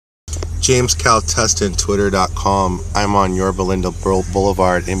JamesCalTustin, Twitter.com. I'm on Yorba Linda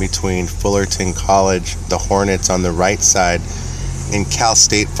Boulevard in between Fullerton College, the Hornets on the right side, and Cal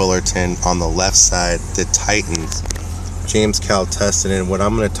State Fullerton on the left side, the Titans. James Cal Tustin, and what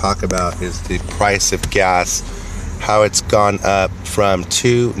I'm going to talk about is the price of gas, how it's gone up from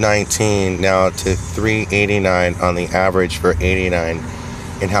 $2.19 now to $3.89 on the average for 89,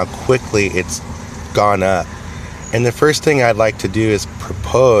 and how quickly it's gone up. And the first thing I'd like to do is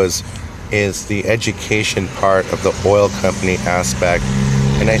propose is the education part of the oil company aspect.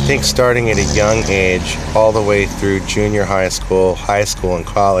 And I think starting at a young age, all the way through junior high school, and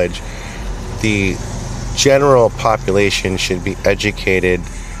college, the general population should be educated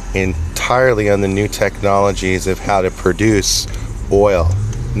entirely on the new technologies of how to produce oil,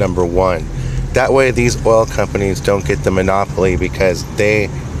 number one. That way these oil companies don't get the monopoly, because they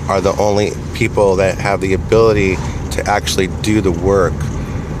are the only people that have the ability to actually do the work.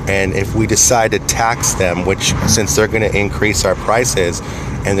 And if we decide to tax them, which, since they're going to increase our prices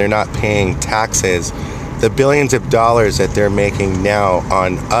and they're not paying taxes, the billions of dollars that they're making now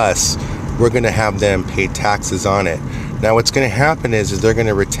on us, we're going to have them pay taxes on it. Now what's going to happen is they're going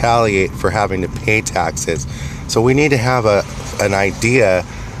to retaliate for having to pay taxes. So we need to have an idea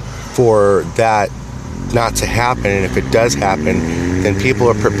for that not to happen, and if it does happen, then people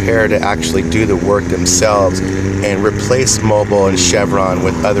are prepared to actually do the work themselves and replace Mobil and Chevron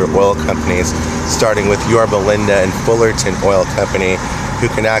with other oil companies, starting with Yorba Linda and Fullerton Oil Company, who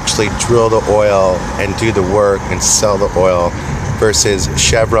can actually drill the oil and do the work and sell the oil, versus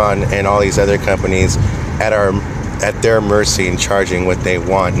Chevron and all these other companies at their mercy and charging what they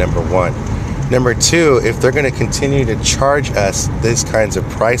want, number one. Number two, if they're going to continue to charge us these kinds of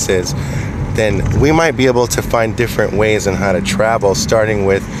prices, then we might be able to find different ways on how to travel, starting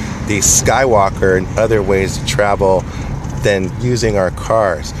with the Skywalker and other ways to travel than using our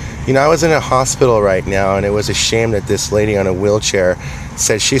cars. You know, I was in a hospital right now, and it was a shame that this lady on a wheelchair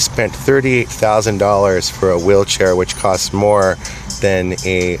said she spent $38,000 for a wheelchair, which costs more than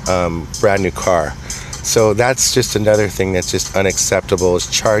a brand new car. So that's just another thing that's just unacceptable, is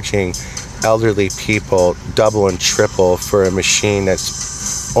charging elderly people double and triple for a machine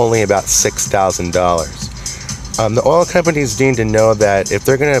that's only about $6,000. The oil companies need to know that if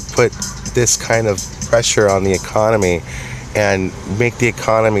they're going to put this kind of pressure on the economy and make the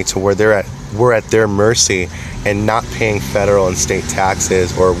economy to where we're at their mercy and not paying federal and state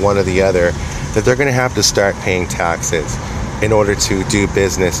taxes, or one or the other, that they're going to have to start paying taxes in order to do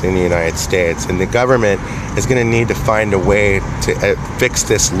business in the United States. And the government is going to need to find a way to fix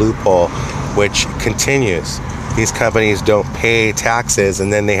this loophole, which continues. These companies don't pay taxes,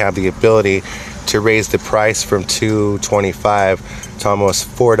 and then they have the ability to raise the price from $2.25 to almost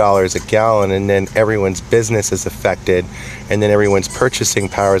 $4 a gallon, and then everyone's business is affected, and then everyone's purchasing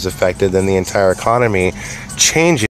power is affected, then the entire economy changes.